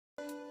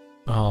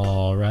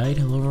Alright,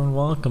 hello everyone,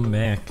 welcome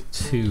back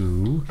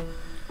to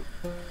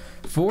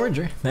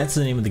Forager. That's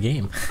the name of the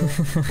game.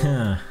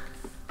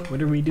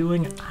 What are we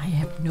doing? I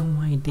have no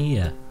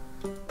idea.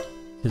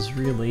 Because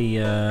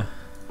really, I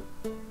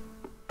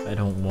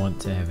don't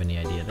want to have any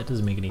idea. That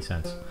doesn't make any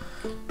sense.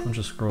 Bunch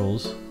of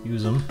scrolls,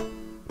 use them.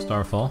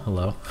 Starfall,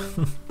 hello.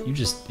 You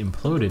just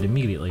imploded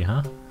immediately,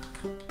 huh?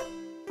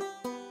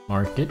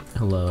 Market,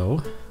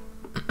 hello.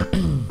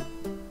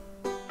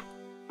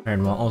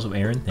 Aaron, well, also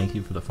Aaron, thank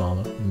you for the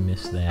follow. I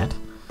missed that.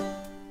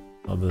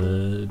 While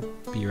the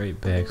be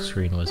right back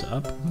screen was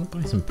up, I'm gonna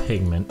buy some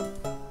pigment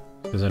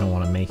because I don't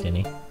want to make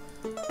any.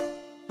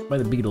 Buy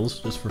the beetles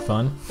just for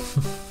fun.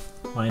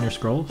 Minor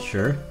scroll,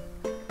 sure.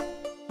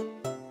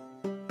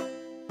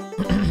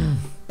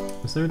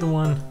 Was there the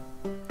one?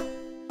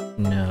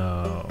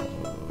 No.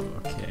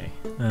 Okay.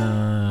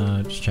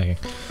 Just checking.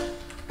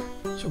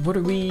 So what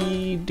are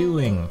we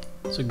doing?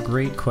 It's a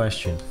great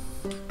question.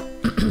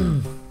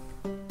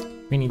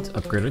 We need to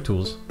upgrade our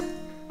tools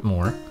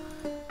more.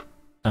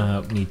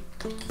 We need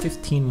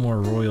 15 more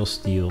royal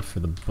steel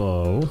for the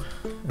bow.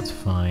 That's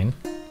fine.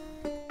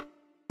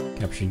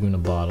 Capture you in a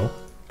bottle.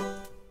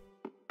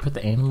 Put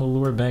the animal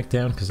lure back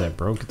down because that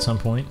broke at some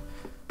point.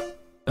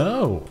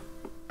 Oh!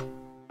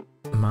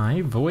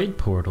 My void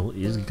portal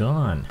is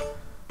gone.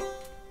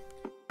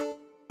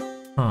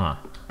 Huh.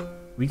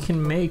 We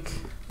can make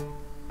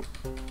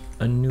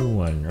a new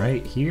one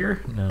right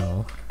here?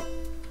 No.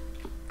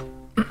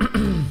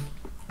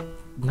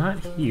 Not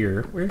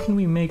here. Where can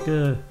we make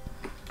a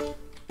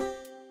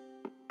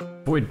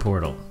void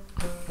portal?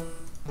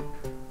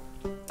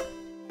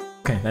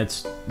 Okay,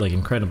 that's like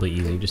incredibly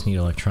easy. We just need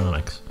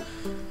electronics.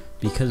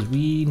 Because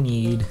we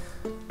need,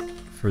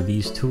 for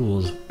these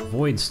tools,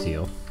 void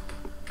steel,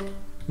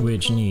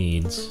 which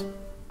needs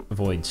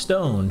void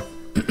stone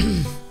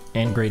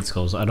and great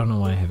skulls. I don't know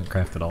why I haven't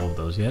crafted all of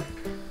those yet.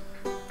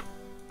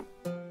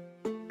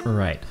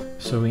 Right,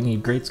 so we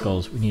need great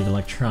skulls, we need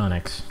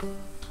electronics.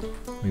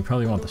 We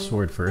probably want the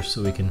sword first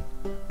so we can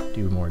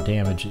do more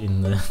damage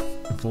in the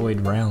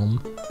void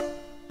realm.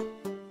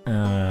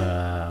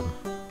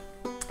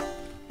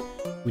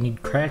 We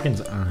need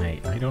Kraken's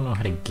Eye. I don't know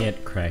how to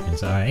get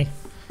Kraken's Eye.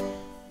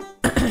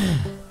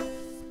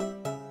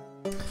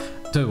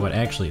 Tell you what,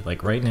 actually,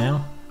 like right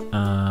now,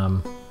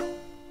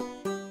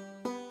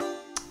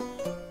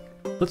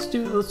 let's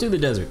do the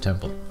desert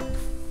temple.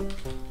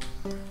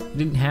 I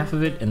did half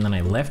of it and then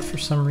I left for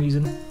some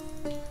reason.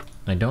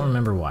 And I don't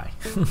remember why.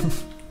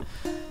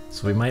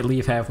 So we might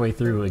leave halfway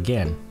through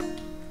again.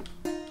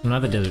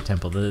 Not the desert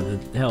temple, the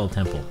hell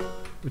temple.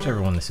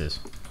 Whichever one this is.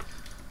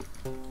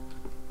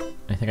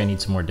 I think I need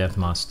some more death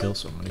moss still,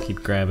 so I'm gonna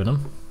keep grabbing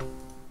them.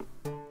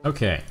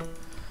 Okay.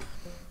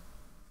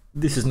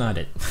 This is not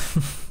it.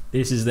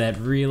 This is that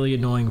really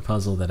annoying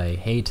puzzle that I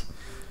hate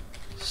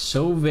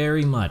so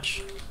very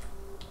much.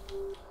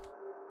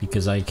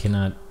 Because I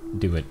cannot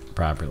do it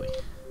properly.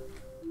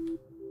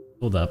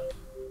 Hold up.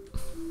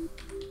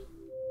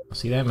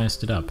 See, that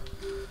messed it up.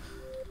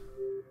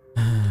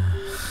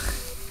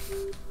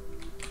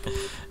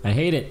 I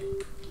hate it.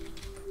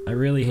 I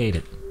really hate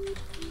it.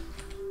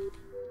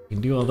 You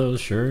can do all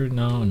those, sure?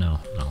 No. I'm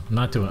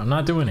not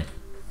doing it.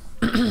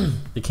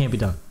 It can't be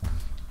done.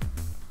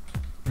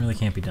 It really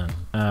can't be done.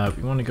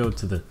 We want to go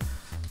to the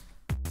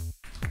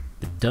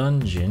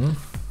dungeon,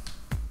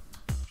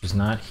 which is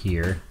not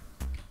here.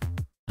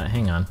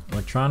 Hang on.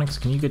 Electronics,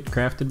 can you get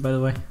crafted, by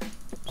the way?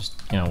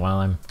 Just, you know, while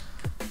I'm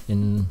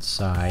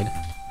inside.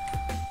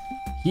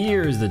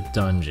 Here's the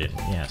dungeon,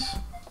 yes.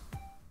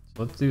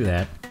 So let's do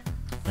that.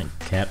 My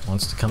cat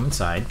wants to come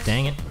inside.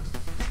 Dang it.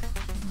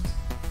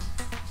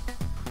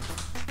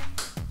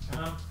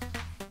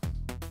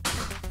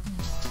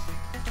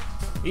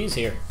 He's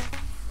here.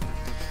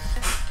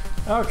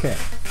 Okay.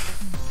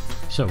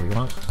 So we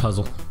want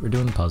puzzle. We're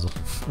doing the puzzle.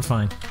 We're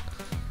fine.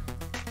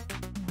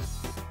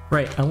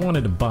 Right, I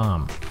wanted a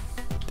bomb.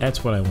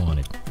 That's what I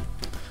wanted.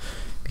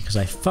 Because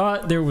I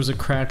thought there was a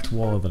cracked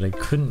wall that I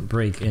couldn't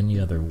break any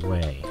other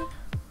way.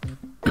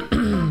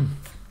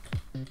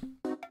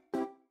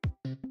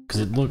 Because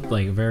it looked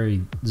like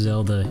very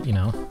Zelda, you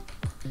know.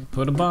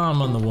 Put a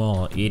bomb on the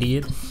wall,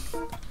 idiot.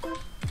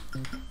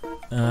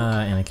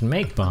 And I can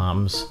make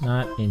bombs,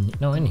 not in,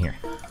 no, in here.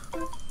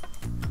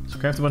 So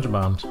craft a bunch of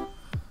bombs.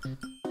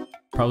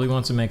 Probably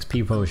want some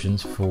XP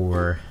potions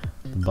for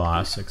the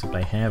boss, except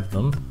I have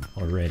them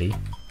already.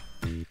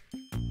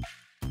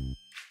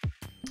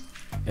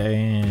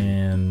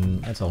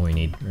 And that's all we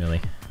need,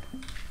 really.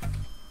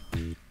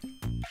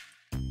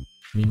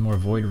 Need more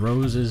void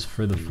roses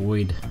for the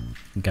void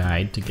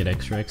guide to get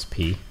extra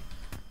XP.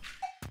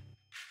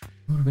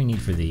 What do we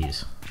need for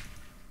these?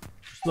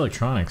 Just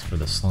electronics for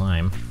the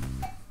slime.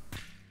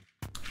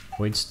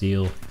 Void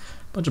steel,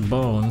 bunch of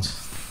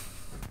bones,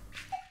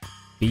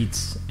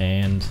 beets,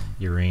 and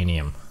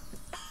uranium.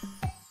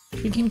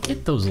 We can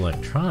get those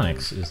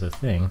electronics is the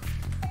thing.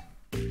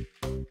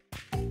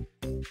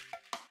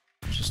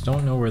 Just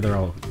don't know where they're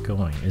all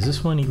going. Is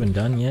this one even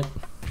done yet?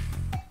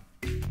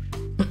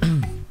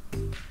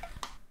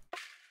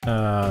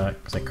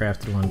 Because I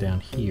crafted one down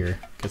here.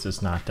 Guess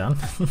it's not done.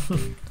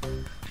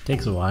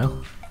 Takes a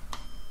while.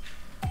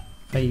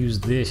 If I use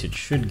this, it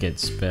should get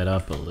sped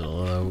up a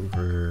little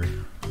over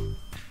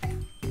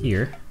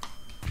here.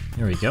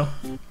 There we go.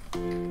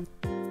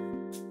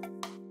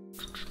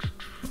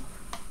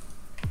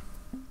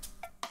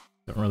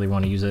 Don't really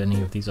want to use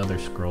any of these other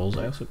scrolls.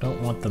 I also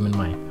don't want them in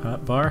my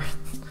hotbar.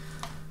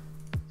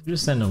 So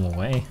just send them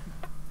away.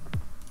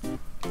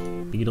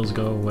 Beetles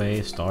go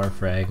away, star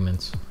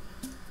fragments.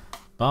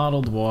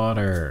 Bottled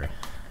water.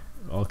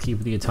 I'll keep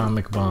the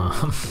atomic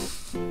bomb.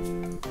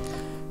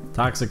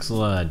 Toxic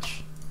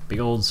sludge. Big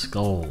old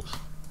skulls.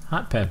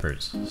 Hot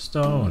peppers.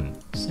 Stone.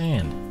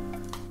 Sand.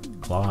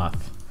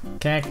 Cloth.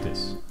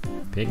 Cactus.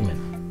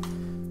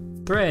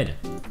 Pigment. Thread.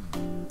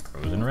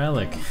 Frozen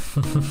relic.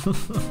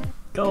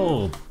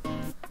 Gold.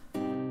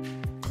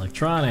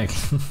 Electronic.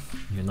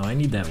 Even though I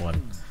need that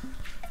one.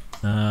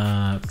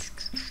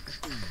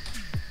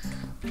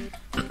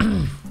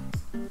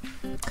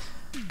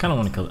 Kinda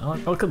wanna kill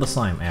I'll kill the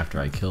slime after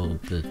I kill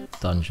the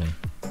dungeon.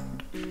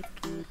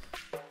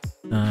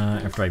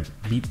 After I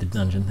beat the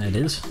dungeon, that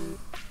is.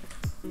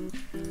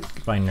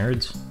 Goodbye,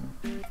 nerds.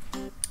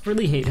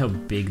 Really hate how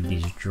big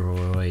these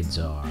droids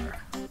are.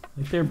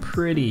 Like, they're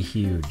pretty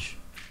huge.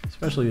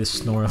 Especially the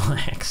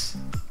Snorlax.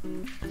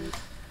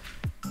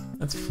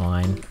 That's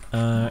fine.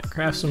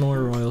 Craft some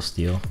more royal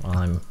steel while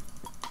I'm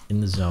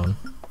in the zone.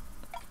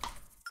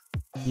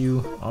 You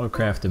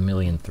auto-craft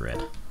 1,000,000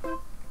 thread.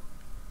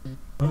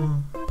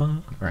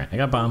 Alright, I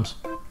got bombs.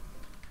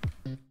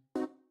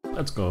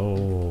 Let's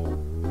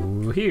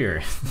go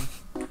here.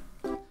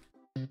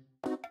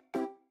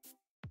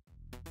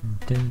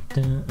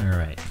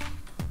 Alright.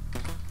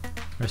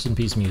 Rest in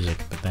peace music,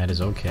 but that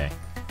is okay.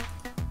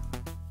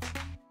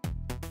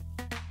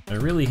 I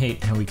really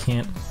hate how we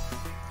can't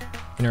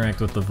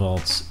interact with the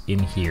vaults in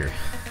here.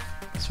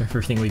 So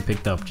everything we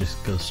picked up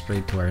just goes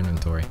straight to our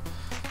inventory,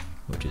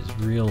 which is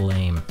real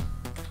lame.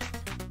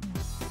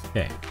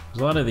 Okay, there's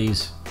a lot of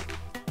these.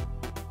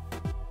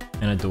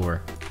 And a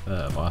door,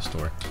 boss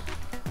door.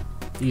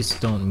 These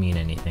don't mean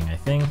anything, I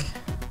think.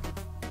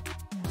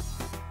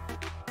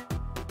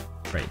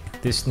 Right,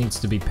 this needs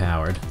to be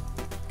powered.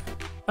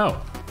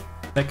 Oh,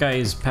 that guy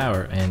is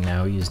power, and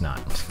now he is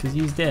not, because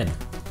he's dead.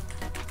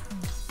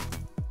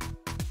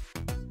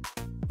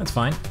 That's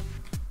fine.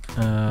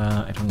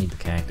 I don't need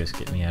the cactus,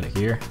 get me out of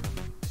here.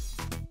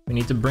 We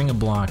need to bring a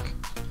block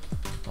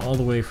all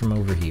the way from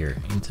over here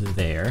into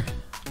there.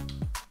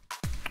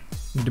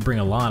 We need to bring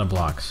a lot of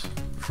blocks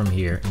from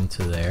here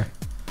into there.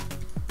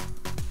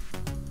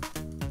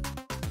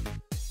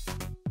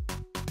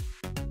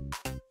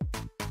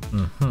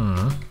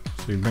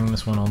 So we bring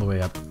this one all the way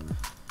up.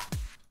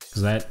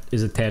 Because that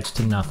is attached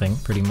to nothing,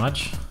 pretty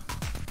much.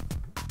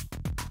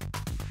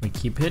 We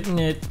keep hitting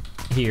it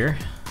here.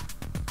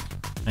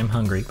 I'm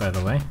hungry, by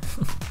the way.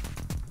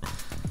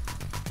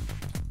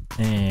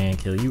 And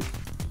kill you.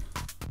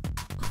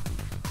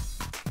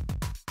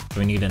 So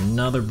we need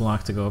another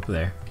block to go up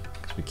there.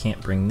 Because we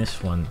can't bring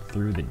this one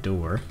through the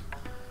door.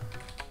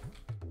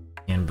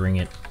 And bring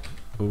it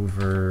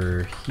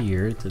over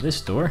here to this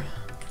door.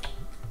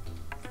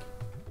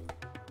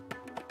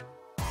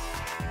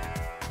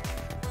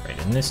 Right,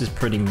 and this is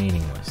pretty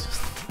meaningless.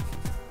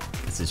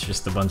 Because it's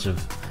just a bunch of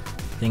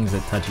things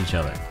that touch each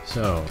other.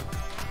 So,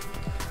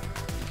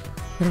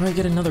 where do I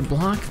get another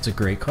block? It's a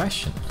great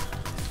question.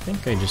 I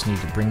think I just need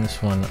to bring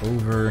this one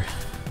over.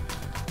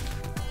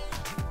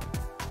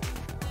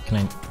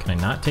 Can I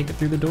not take it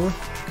through the door?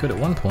 Could at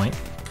one point.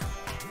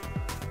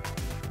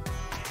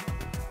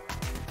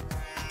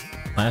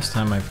 Last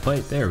time I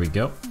played, there we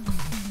go.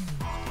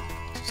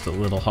 Just a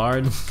little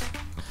hard.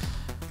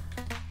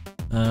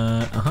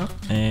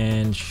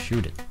 And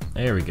shoot it.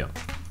 There we go.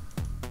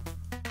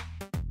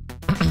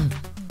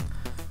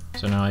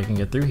 So now I can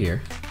get through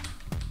here.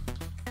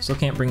 Still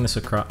can't bring this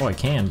across. Oh, I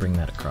can bring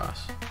that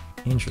across.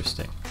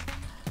 Interesting.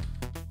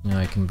 Now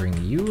I can bring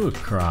you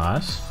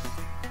across.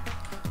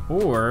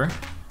 Or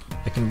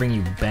I can bring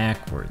you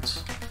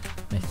backwards.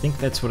 I think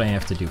that's what I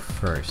have to do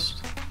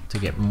first to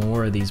get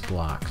more of these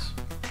blocks.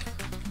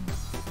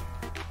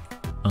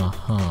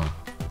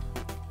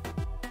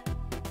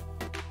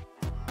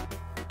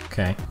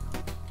 Okay.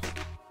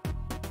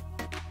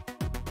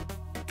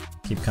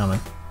 Keep coming.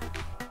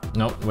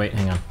 Nope, wait,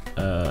 hang on.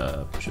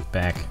 Push it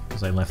back,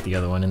 because I left the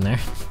other one in there.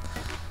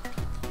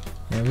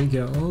 There we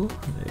go.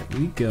 There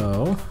we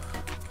go.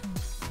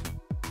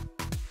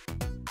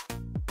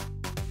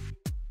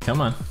 Come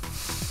on.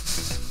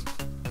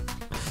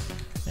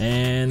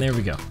 And there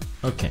we go.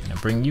 Okay, now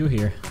bring you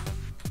here.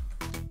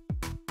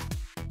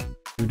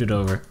 Shoot it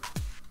over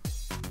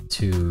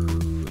to,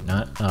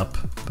 not up,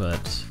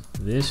 but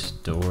this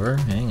door.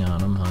 Hang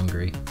on, I'm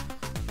hungry.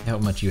 How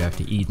much you have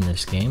to eat in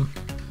this game.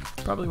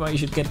 Probably why you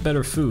should get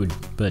better food,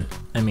 but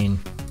I mean,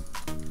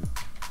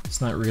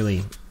 it's not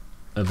really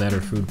a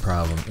better food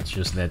problem. It's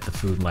just that the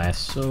food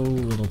lasts so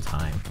little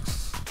time.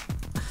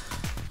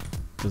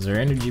 Because their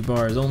energy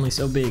bar is only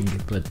so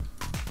big, but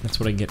that's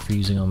what I get for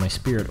using all my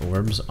spirit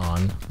orbs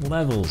on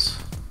levels.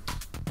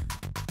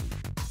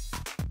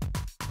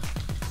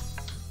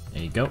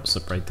 There you go,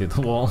 slip right through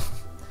the wall.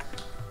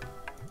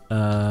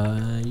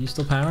 You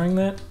still powering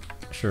that?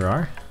 Sure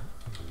are.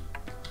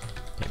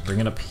 Okay, bring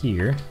it up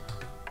here.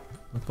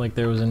 Looked like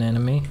there was an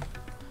enemy.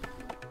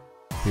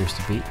 Appears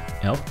to be.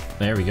 Help.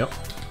 There we go.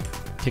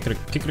 Kick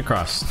it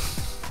across.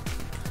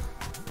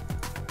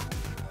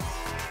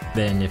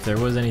 Then if there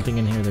was anything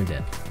in here, they're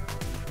dead.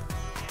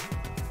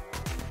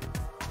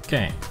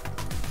 Okay.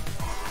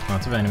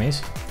 Lots of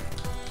enemies.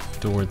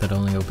 Door that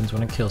only opens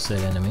when I kill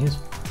said enemies.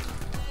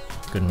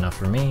 Good enough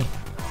for me.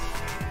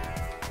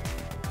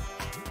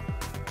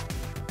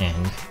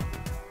 And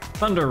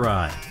Thunder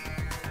Rod.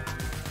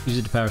 Use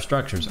it to power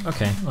structures.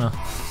 Okay, well,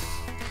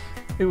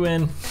 we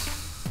win.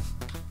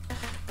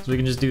 So we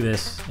can just do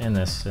this, and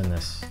this, and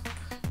this.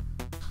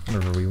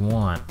 Whatever we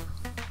want.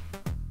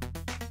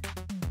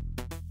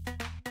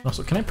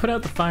 Also, can I put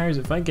out the fires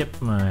if I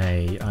get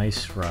my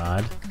ice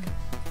rod?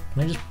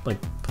 Can I just, like,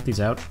 put these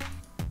out?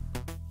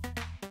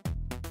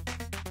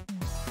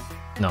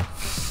 No.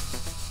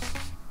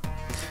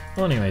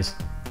 Well, anyways.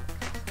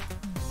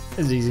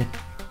 It's easy.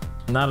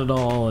 Not at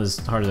all as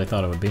hard as I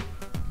thought it would be.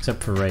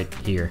 Except for right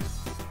here.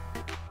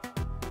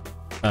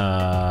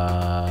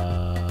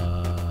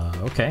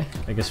 Okay.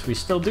 I guess we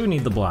still do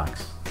need the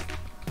blocks.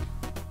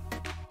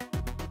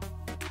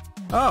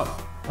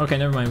 Oh! Okay,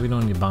 never mind. We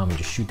don't need a bomb. We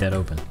just shoot that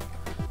open.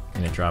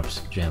 And it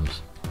drops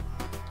gems.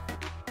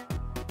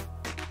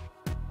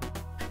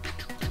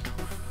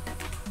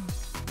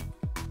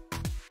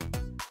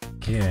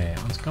 Okay,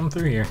 let's come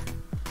through here.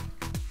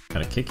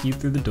 Gotta kick you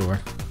through the door.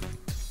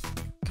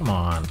 Come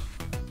on.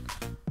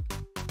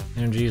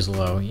 Energy is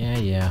low.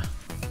 Yeah.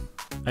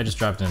 I just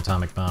dropped an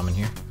atomic bomb in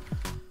here.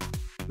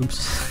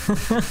 Oops.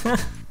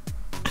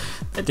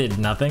 That did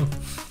nothing.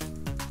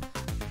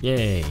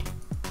 Yay.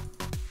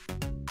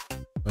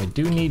 I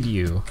do need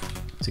you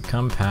to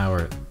come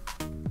power.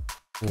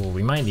 Well,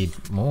 we might need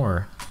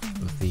more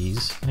of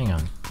these. Hang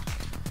on.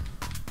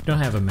 You don't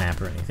have a map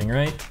or anything,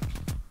 right?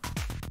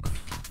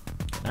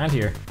 Not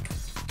here.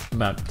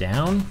 About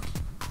down?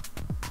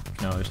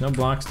 No, there's no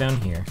blocks down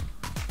here.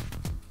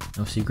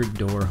 No secret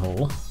door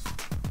hole.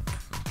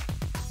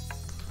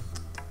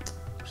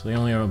 So the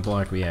only other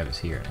block we have is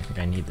here. I think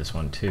I need this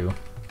one too.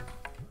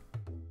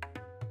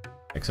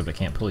 Except I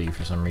can't pull you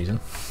for some reason.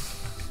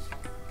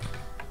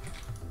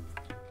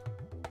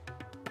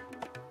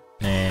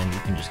 And you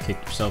can just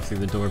kick yourself through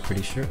the door,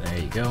 pretty sure. There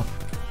you go.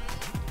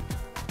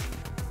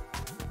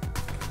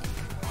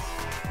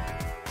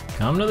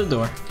 Come to the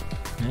door.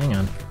 Hang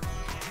on.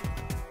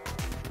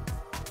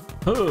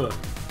 Huh.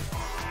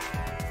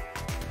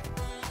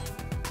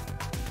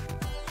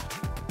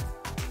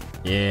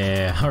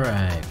 Yeah,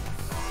 alright.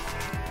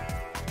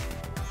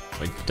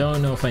 I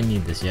don't know if I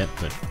need this yet,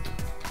 but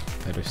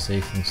better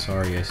safe than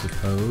sorry, I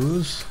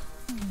suppose.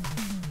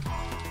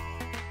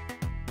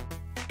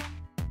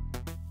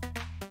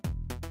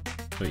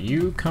 So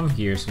you come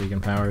here so you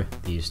can power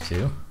these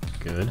two.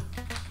 Good.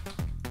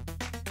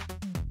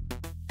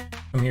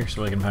 Come here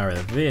so I can power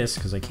this,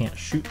 because I can't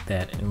shoot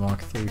that and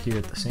walk through here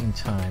at the same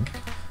time.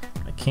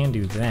 I can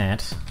do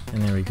that,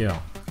 and there we go.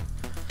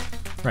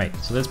 Right,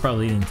 so that's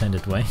probably the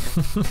intended way.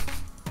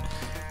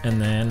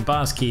 And then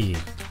boss key.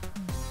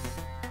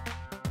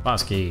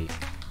 Boss key.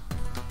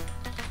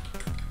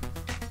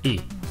 E.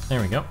 There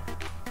we go.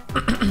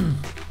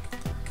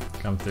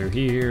 Come through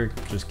here,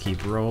 just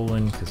keep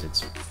rolling, because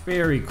it's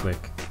very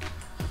quick.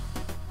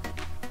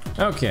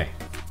 Okay.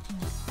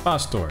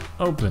 Boss door.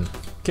 Open.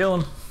 Kill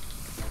him.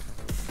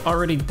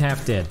 Already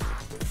half dead.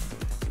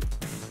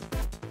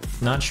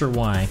 Not sure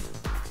why.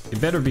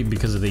 It better be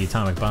because of the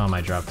atomic bomb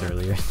I dropped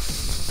earlier.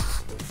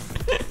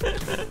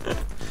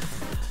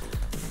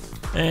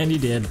 And he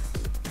did.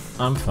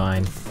 I'm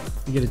fine.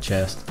 You get a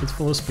chest. It's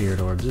full of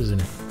spirit orbs,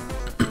 isn't it?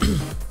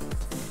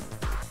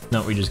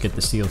 No, we just get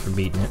the seal for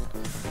beating it.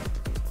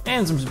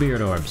 And some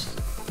spirit orbs.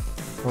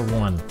 Or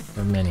one.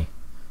 Or many.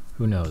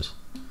 Who knows.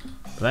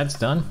 But that's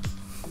done.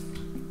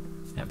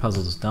 That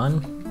puzzle's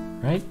done.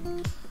 Right?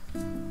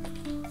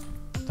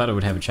 Thought it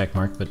would have a check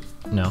mark, but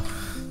no.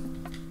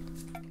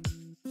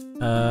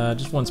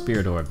 Just one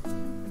spirit orb.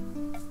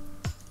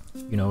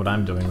 You know what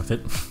I'm doing with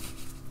it.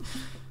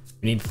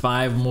 We need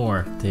 5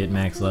 more to hit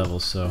max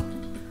levels, so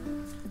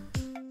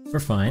we're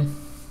fine.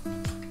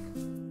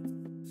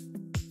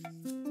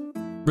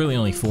 Really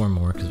only 4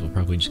 more, because we'll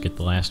probably just get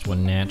the last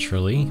one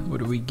naturally.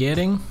 What are we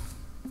getting?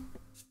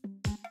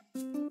 I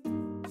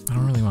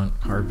don't really want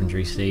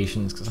carpentry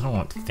stations, because I don't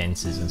want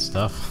fences and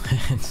stuff.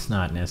 It's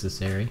not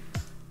necessary.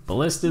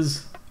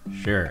 Ballistas?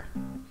 Sure.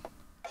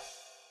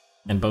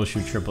 And bow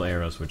shoot triple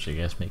arrows, which I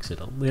guess makes it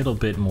a little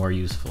bit more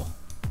useful.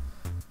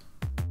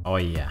 Oh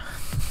yeah.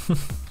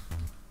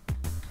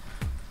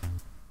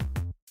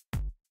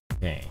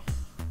 Okay.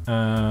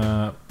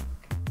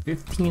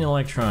 15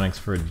 electronics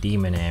for a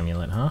demon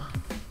amulet, huh?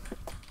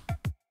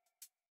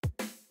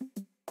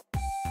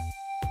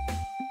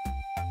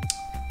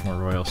 More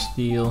royal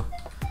steel.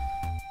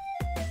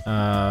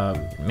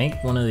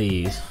 Make one of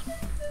these.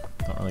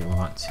 Don't really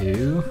want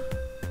to.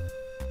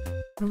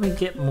 How do we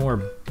get more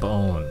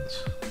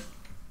bones?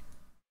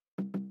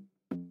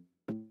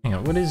 Hang on,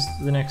 what is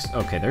the next?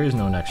 Okay, there is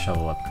no next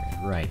shovel upgrade.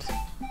 Right.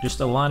 Just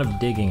a lot of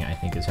digging, I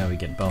think, is how we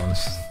get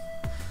bones.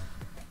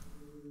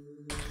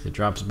 It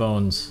drops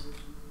bones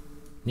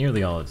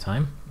nearly all the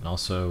time. And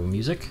also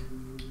music.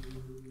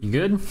 You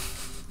good?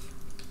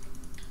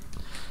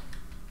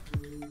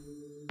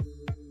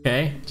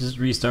 Okay, just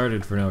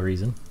restarted for no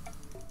reason.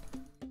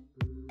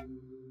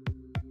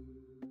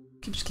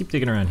 Just keep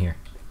digging around here.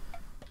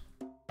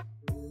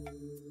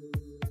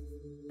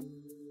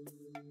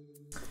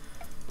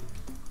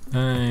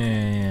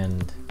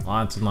 And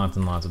lots and lots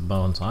and lots of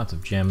bones, lots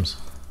of gems,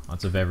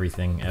 lots of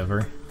everything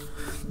ever.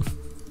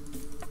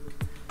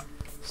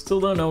 Still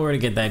don't know where to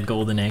get that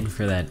golden egg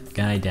for that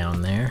guy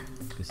down there,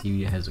 because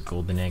he has a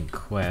golden egg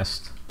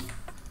quest.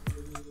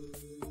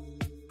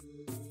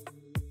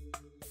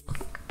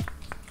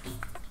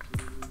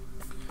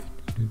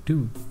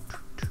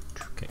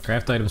 Okay,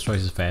 craft items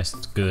twice as fast,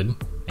 it's good.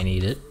 I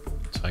need it,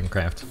 so I can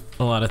craft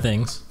a lot of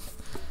things.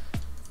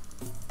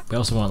 We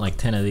also want like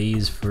 10 of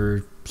these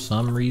for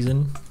some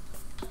reason.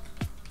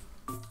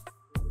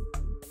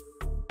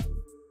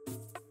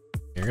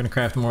 You're gonna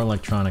craft more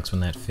electronics when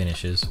that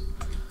finishes.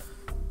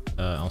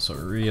 Also,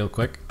 real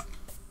quick,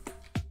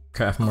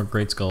 craft more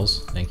great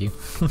skulls. Thank you.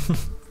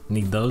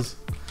 Need those.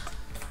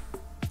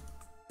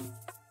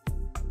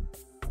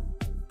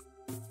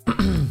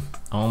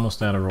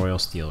 Almost out of royal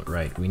steel.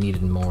 Right, we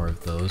needed more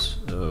of those.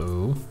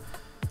 So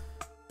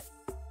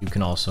you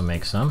can also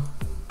make some.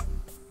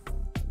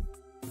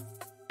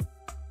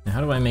 Now,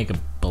 how do I make a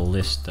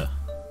ballista?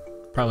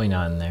 Probably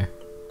not in there.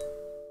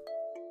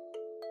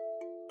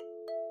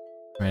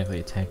 Automatically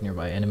attack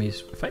nearby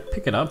enemies. If I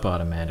pick it up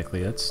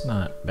automatically, that's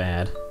not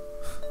bad.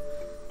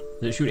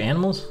 Does it shoot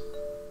animals?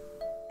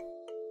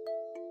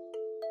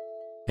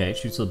 Okay, it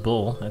shoots the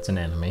bull. That's an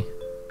enemy.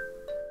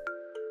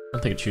 I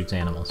don't think it shoots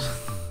animals.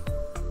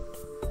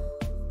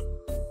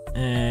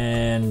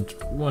 And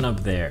one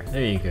up there.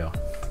 There you go.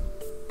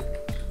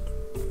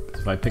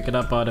 If I pick it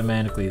up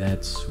automatically,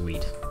 that's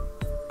sweet.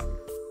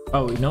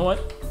 Oh, you know what?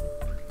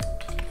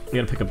 You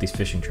gotta pick up these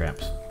fishing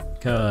traps.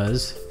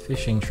 Because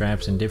fishing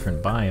traps in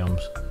different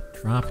biomes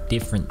drop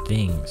different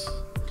things.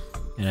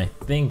 And I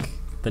think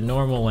the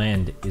normal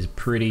land is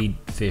pretty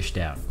fished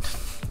out.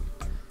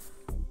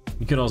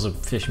 You could also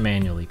fish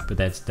manually, but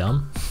that's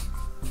dumb.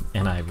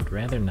 And I would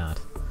rather not.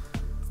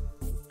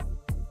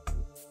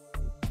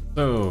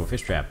 So,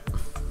 fish trap.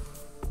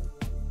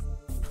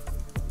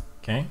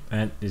 Okay,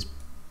 that is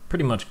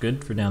pretty much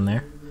good for down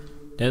there.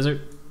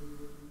 Desert.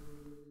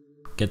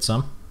 Get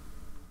some.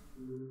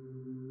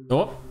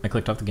 Oh, I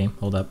clicked off the game.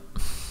 Hold up.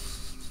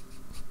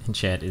 And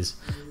chat is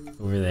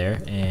over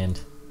there, and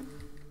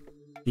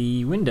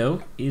the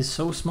window is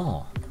so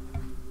small.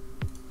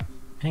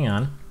 Hang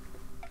on.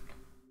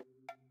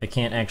 I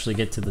can't actually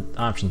get to the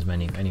options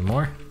menu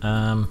anymore.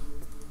 Full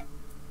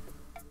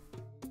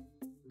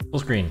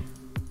screen.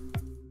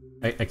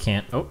 I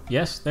can't. Oh,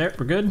 yes, there,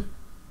 we're good.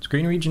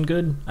 Screen region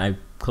good. I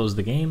closed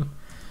the game.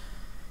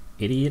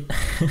 Idiot.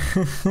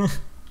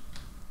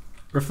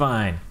 We're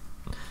fine.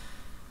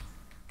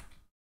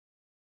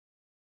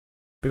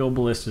 Big old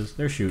ballistas,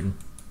 they're shooting.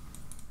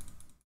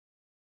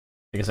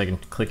 I guess I can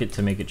click it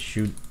to make it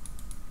shoot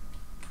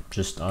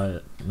just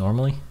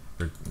normally,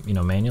 or, you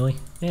know, manually.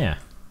 Yeah.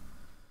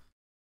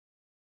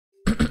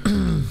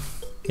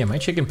 Yeah, my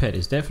chicken pet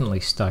is definitely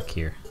stuck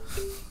here.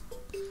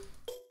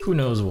 Who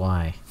knows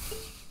why?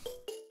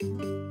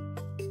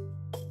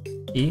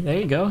 E, there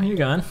you go, you're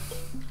gone.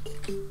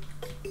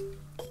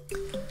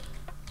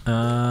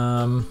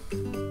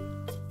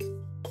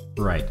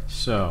 Right,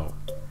 so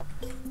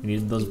we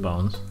needed those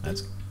bones.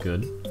 That's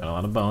good. Got a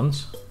lot of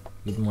bones.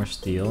 Need more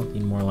steel.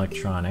 Need more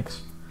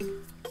electronics.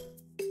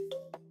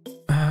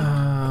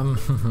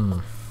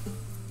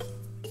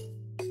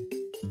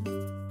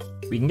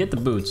 We can get the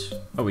boots.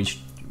 Oh, we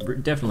should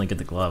definitely get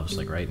the gloves,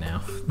 like right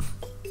now.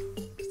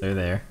 They're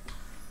there.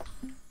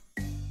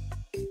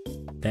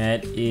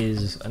 That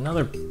is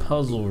another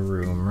puzzle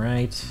room,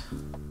 right?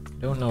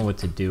 Don't know what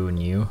to do in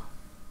you.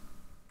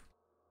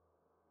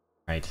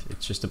 Right,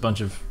 it's just a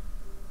bunch of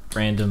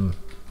random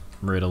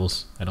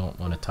riddles I don't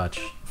want to touch.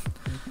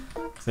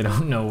 Because I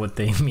don't know what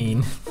they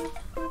mean.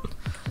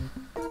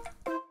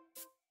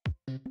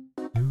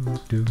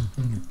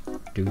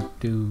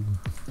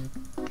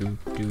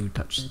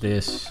 Touch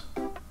this.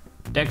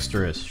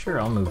 Dexterous. Sure,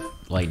 I'll move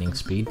lightning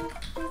speed.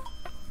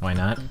 Why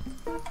not?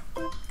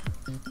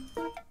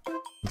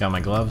 Got my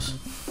gloves.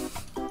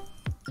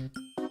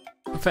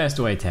 How fast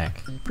do I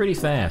attack? Pretty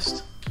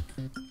fast.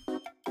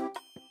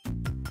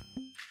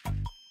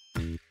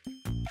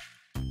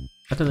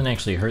 That doesn't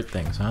actually hurt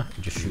things, huh?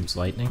 It just shoots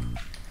lightning.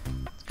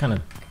 It's kind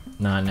of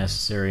not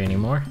necessary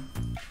anymore.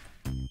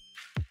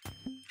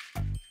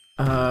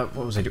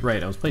 What was I doing?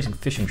 Right, I was placing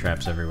fishing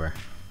traps everywhere.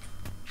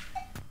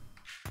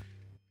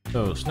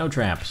 So, snow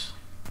traps.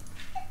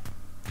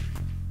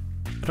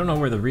 I don't know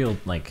where the real,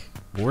 like,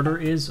 border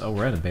is. Oh,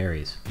 we're out of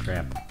berries.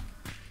 Crap.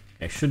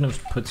 I shouldn't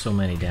have put so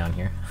many down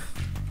here.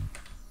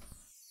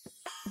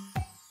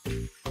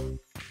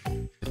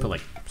 I put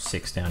like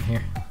 6 down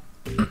here.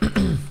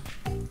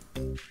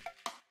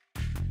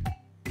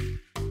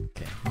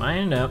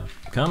 Mind up.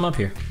 Come up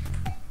here.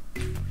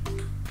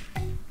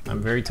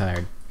 I'm very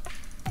tired.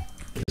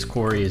 This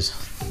quarry is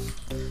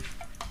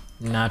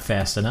not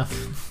fast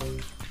enough.